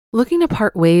Looking to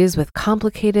part ways with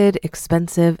complicated,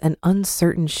 expensive, and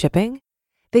uncertain shipping?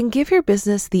 Then give your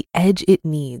business the edge it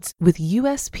needs with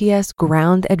USPS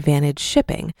Ground Advantage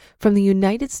shipping from the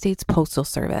United States Postal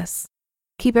Service.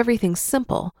 Keep everything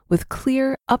simple with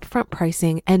clear, upfront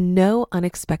pricing and no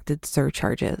unexpected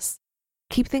surcharges.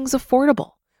 Keep things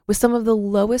affordable with some of the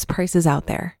lowest prices out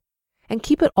there. And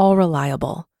keep it all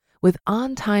reliable with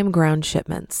on-time ground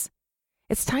shipments.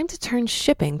 It's time to turn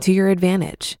shipping to your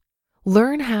advantage.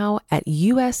 Learn how at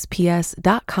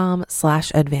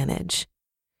USPS.com/advantage.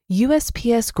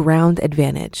 USPS Ground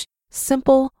Advantage.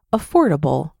 Simple,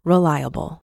 affordable,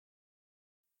 reliable.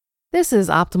 This is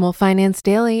Optimal Finance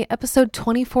Daily, episode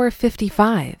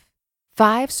 2455.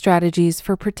 5 Strategies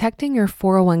for Protecting Your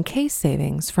 401k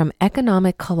Savings from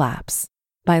Economic Collapse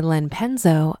by Len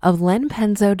Penzo of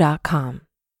lenpenzo.com.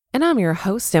 And I'm your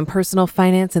host and personal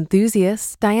finance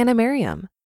enthusiast, Diana Merriam.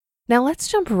 Now let's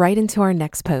jump right into our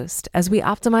next post as we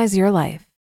optimize your life.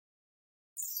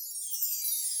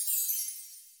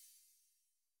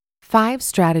 5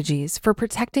 Strategies for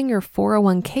Protecting Your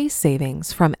 401k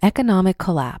Savings from Economic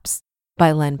Collapse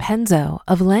by Len Penzo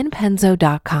of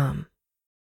lenpenzo.com.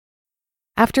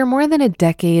 After more than a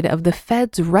decade of the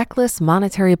Fed's reckless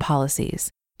monetary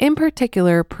policies, in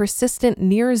particular persistent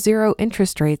near-zero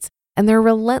interest rates and their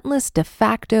relentless de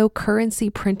facto currency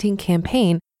printing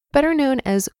campaign, better known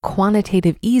as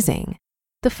quantitative easing,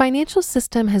 the financial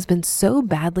system has been so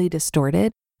badly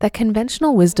distorted that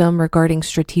conventional wisdom regarding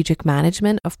strategic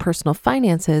management of personal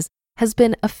finances has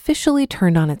been officially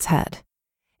turned on its head.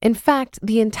 In fact,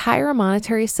 the entire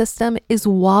monetary system is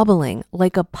wobbling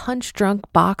like a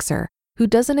punch-drunk boxer who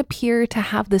doesn't appear to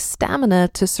have the stamina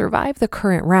to survive the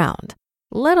current round,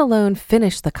 let alone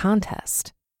finish the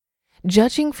contest.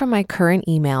 Judging from my current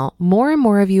email, more and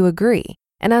more of you agree,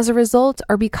 and as a result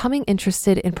are becoming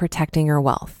interested in protecting your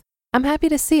wealth. I'm happy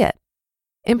to see it.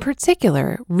 In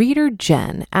particular, reader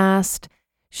Jen asked,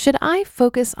 should I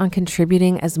focus on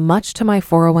contributing as much to my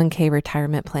 401k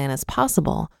retirement plan as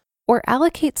possible, or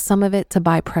allocate some of it to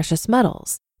buy precious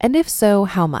metals? And if so,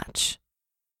 how much?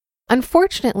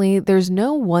 Unfortunately, there's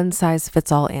no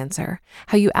one-size-fits-all answer.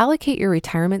 How you allocate your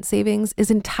retirement savings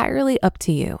is entirely up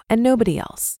to you and nobody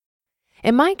else.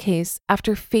 In my case,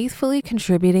 after faithfully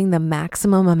contributing the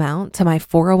maximum amount to my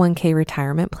 401k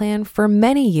retirement plan for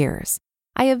many years,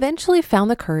 I eventually found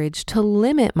the courage to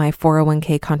limit my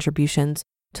 401k contributions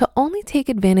to only take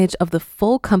advantage of the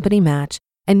full company match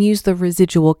and use the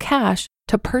residual cash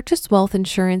to purchase wealth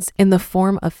insurance in the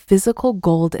form of physical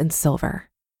gold and silver.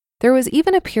 There was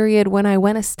even a period when I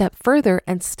went a step further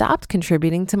and stopped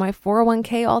contributing to my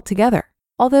 401k altogether,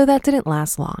 although that didn't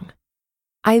last long.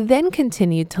 I then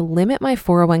continued to limit my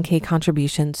 401k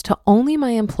contributions to only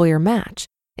my employer match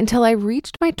until I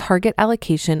reached my target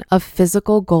allocation of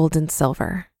physical gold and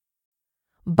silver.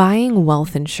 Buying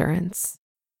wealth insurance.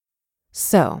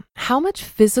 So, how much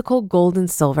physical gold and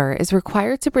silver is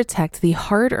required to protect the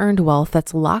hard-earned wealth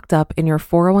that's locked up in your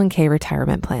 401k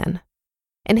retirement plan?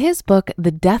 In his book,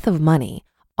 The Death of Money,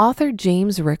 author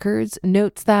James Rickards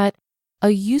notes that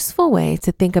a useful way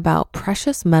to think about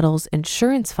precious metals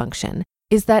insurance function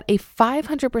is that a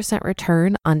 500%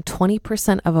 return on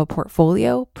 20% of a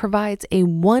portfolio provides a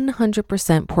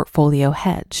 100% portfolio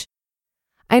hedge.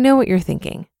 I know what you're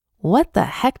thinking. What the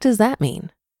heck does that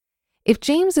mean? If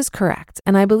James is correct,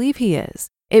 and I believe he is,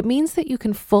 it means that you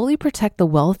can fully protect the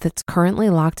wealth that's currently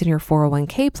locked in your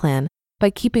 401k plan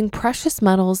by keeping precious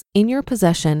metals in your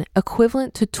possession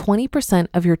equivalent to 20%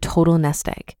 of your total nest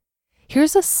egg.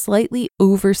 Here's a slightly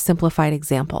oversimplified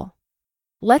example.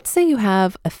 Let's say you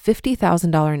have a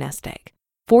 $50,000 nest egg,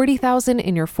 $40,000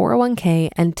 in your 401k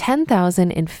and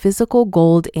 $10,000 in physical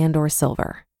gold and or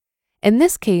silver. In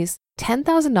this case,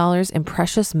 $10,000 in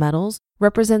precious metals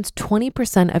represents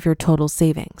 20% of your total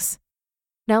savings.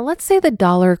 Now let's say the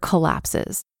dollar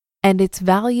collapses and its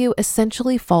value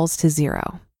essentially falls to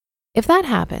zero. If that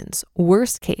happens,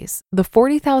 worst case, the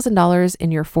 $40,000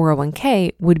 in your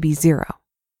 401k would be zero.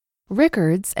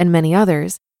 Rickards and many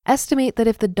others estimate that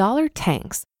if the dollar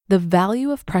tanks, the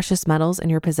value of precious metals in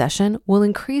your possession will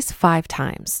increase 5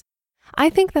 times.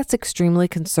 I think that's extremely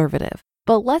conservative,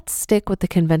 but let's stick with the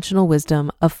conventional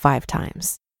wisdom of 5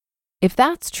 times. If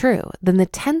that's true, then the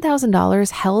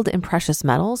 $10,000 held in precious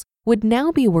metals would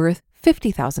now be worth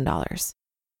 $50,000.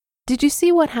 Did you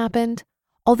see what happened?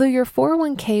 Although your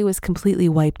 401k was completely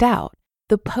wiped out,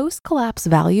 the post-collapse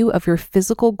value of your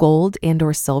physical gold and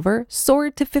or silver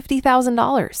soared to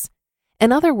 $50,000.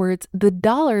 In other words, the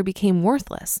dollar became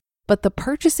worthless, but the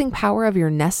purchasing power of your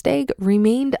nest egg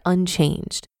remained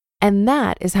unchanged. And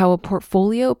that is how a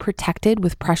portfolio protected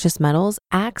with precious metals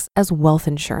acts as wealth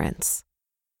insurance.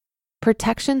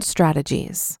 Protection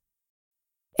strategies.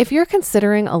 If you're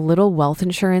considering a little wealth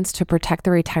insurance to protect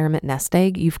the retirement nest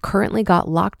egg you've currently got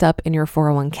locked up in your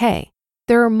 401k,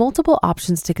 there are multiple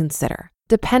options to consider,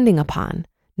 depending upon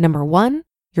number 1,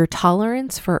 your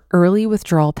tolerance for early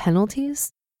withdrawal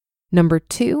penalties, number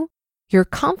 2, your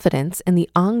confidence in the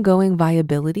ongoing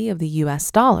viability of the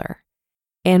US dollar,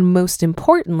 and most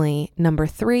importantly, number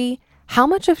 3, how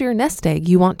much of your nest egg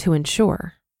you want to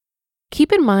insure.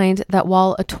 Keep in mind that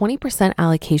while a 20%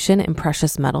 allocation in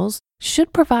precious metals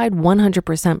should provide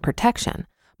 100% protection,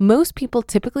 most people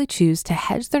typically choose to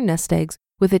hedge their nest eggs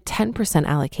with a 10%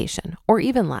 allocation or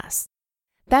even less.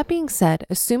 That being said,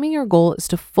 assuming your goal is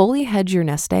to fully hedge your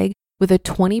nest egg with a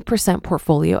 20%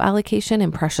 portfolio allocation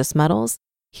in precious metals,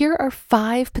 here are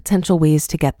 5 potential ways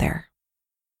to get there.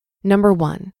 Number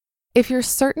 1, if your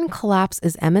certain collapse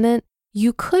is imminent,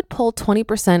 you could pull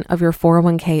 20% of your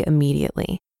 401k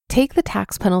immediately, take the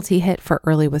tax penalty hit for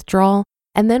early withdrawal,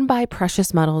 and then buy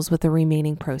precious metals with the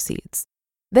remaining proceeds.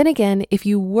 Then again, if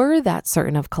you were that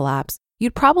certain of collapse,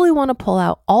 you'd probably want to pull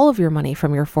out all of your money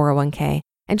from your 401k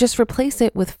and just replace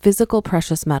it with physical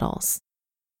precious metals.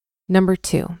 Number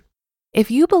 2,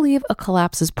 if you believe a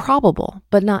collapse is probable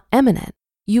but not imminent,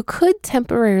 you could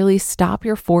temporarily stop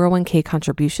your 401k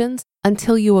contributions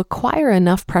until you acquire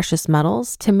enough precious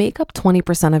metals to make up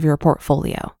 20% of your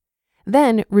portfolio.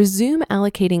 Then resume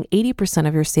allocating 80%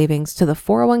 of your savings to the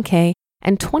 401k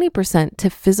and 20% to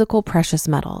physical precious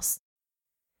metals.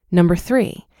 Number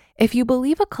 3, if you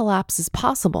believe a collapse is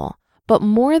possible, but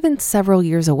more than several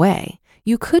years away,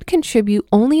 you could contribute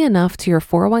only enough to your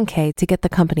 401k to get the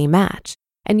company match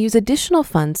and use additional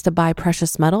funds to buy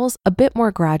precious metals a bit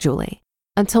more gradually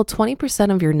until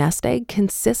 20% of your nest egg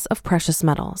consists of precious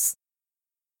metals.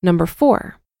 Number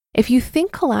 4, if you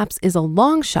think collapse is a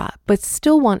long shot but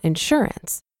still want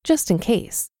insurance, just in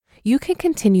case, you can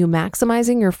continue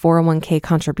maximizing your 401k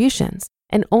contributions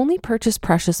and only purchase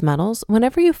precious metals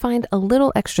whenever you find a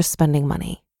little extra spending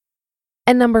money.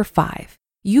 And number 5,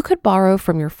 you could borrow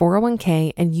from your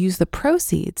 401k and use the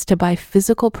proceeds to buy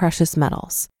physical precious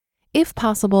metals, if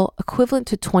possible, equivalent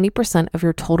to 20% of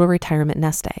your total retirement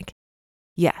nest egg.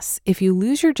 Yes, if you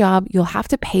lose your job, you'll have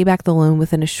to pay back the loan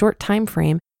within a short time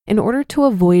frame in order to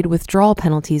avoid withdrawal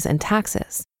penalties and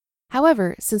taxes.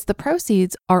 However, since the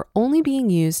proceeds are only being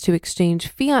used to exchange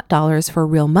fiat dollars for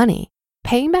real money,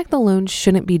 paying back the loan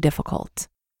shouldn't be difficult.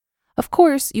 Of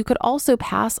course, you could also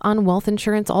pass on wealth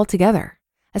insurance altogether,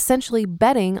 essentially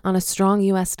betting on a strong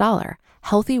US dollar,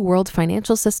 healthy world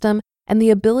financial system, and the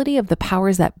ability of the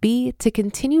powers that be to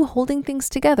continue holding things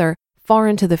together far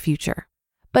into the future.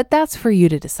 But that's for you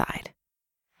to decide.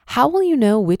 How will you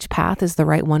know which path is the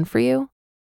right one for you?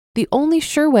 The only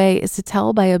sure way is to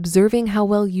tell by observing how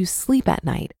well you sleep at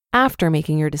night after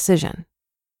making your decision.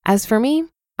 As for me,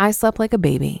 I slept like a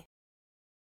baby.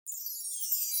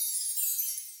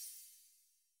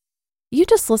 You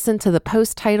just listened to the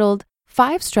post titled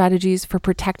 5 Strategies for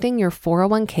Protecting Your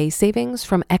 401k Savings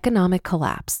from Economic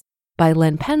Collapse by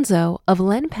Len Penzo of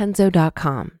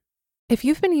lenpenzo.com. If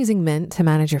you've been using Mint to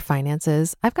manage your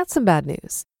finances, I've got some bad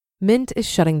news. Mint is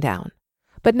shutting down.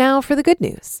 But now for the good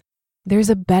news. There's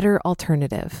a better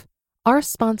alternative. Our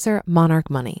sponsor, Monarch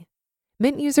Money.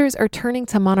 Mint users are turning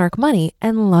to Monarch Money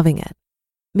and loving it.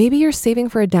 Maybe you're saving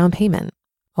for a down payment,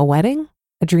 a wedding,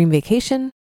 a dream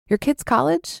vacation, your kid's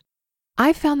college.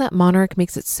 I found that Monarch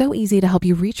makes it so easy to help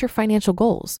you reach your financial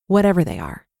goals, whatever they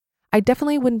are. I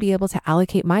definitely wouldn't be able to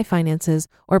allocate my finances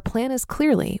or plan as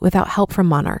clearly without help from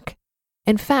Monarch.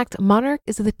 In fact, Monarch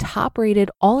is the top-rated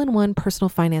all-in-one personal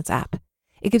finance app.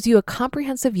 It gives you a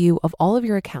comprehensive view of all of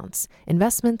your accounts,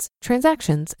 investments,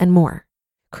 transactions, and more.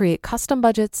 Create custom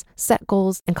budgets, set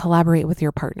goals, and collaborate with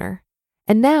your partner.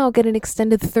 And now get an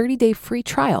extended 30-day free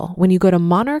trial when you go to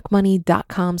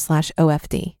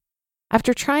monarchmoney.com/OFD.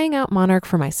 After trying out Monarch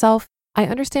for myself, I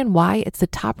understand why it's the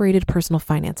top-rated personal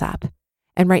finance app.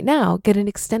 And right now, get an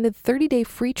extended 30-day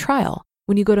free trial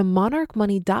when you go to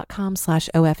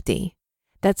monarchmoney.com/OFD.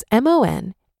 That's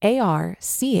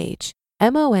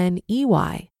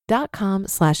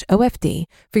monarchmoney.com/OFD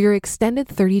for your extended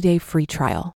 30-day free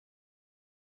trial.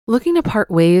 Looking to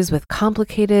part ways with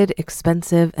complicated,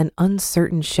 expensive, and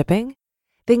uncertain shipping?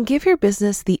 Then give your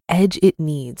business the edge it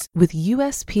needs with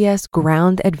USPS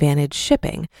Ground Advantage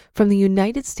shipping from the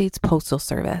United States Postal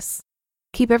Service.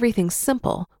 Keep everything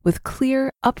simple with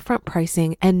clear, upfront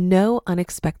pricing and no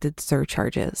unexpected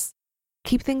surcharges.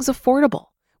 Keep things affordable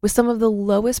with some of the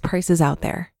lowest prices out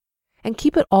there. And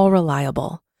keep it all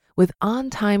reliable with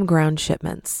on-time ground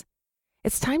shipments.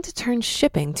 It's time to turn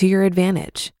shipping to your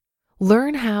advantage.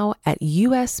 Learn how at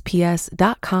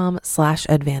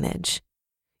USPS.com/advantage.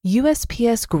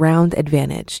 USPS Ground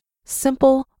Advantage.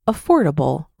 Simple,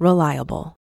 affordable,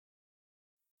 reliable.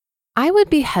 I would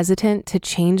be hesitant to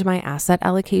change my asset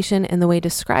allocation in the way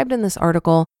described in this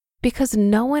article because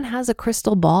no one has a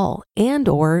crystal ball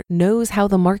and/or knows how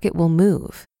the market will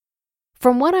move.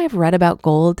 From what I've read about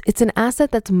gold, it's an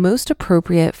asset that's most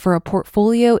appropriate for a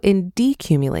portfolio in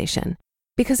decumulation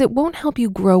because it won't help you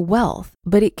grow wealth,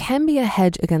 but it can be a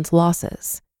hedge against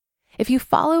losses. If you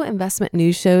follow investment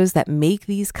news shows that make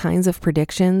these kinds of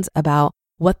predictions about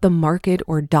what the market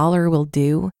or dollar will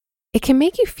do, it can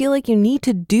make you feel like you need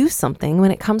to do something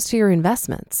when it comes to your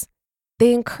investments.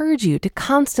 They encourage you to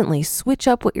constantly switch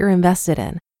up what you're invested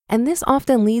in, and this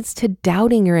often leads to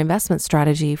doubting your investment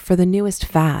strategy for the newest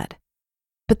fad.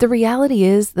 But the reality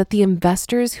is that the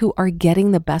investors who are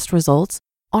getting the best results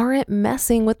aren't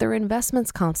messing with their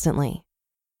investments constantly.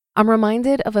 I'm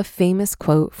reminded of a famous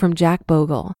quote from Jack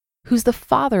Bogle, who's the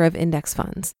father of index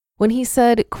funds, when he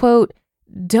said, quote,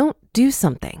 "Don't do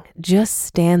something, just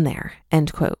stand there,"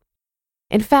 end quote.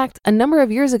 In fact, a number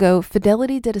of years ago,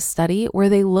 Fidelity did a study where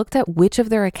they looked at which of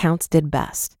their accounts did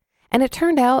best. And it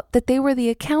turned out that they were the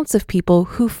accounts of people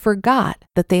who forgot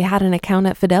that they had an account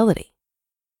at Fidelity.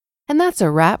 And that's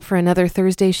a wrap for another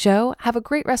Thursday show. Have a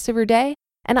great rest of your day,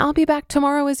 and I'll be back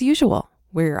tomorrow as usual,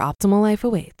 where your optimal life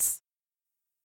awaits.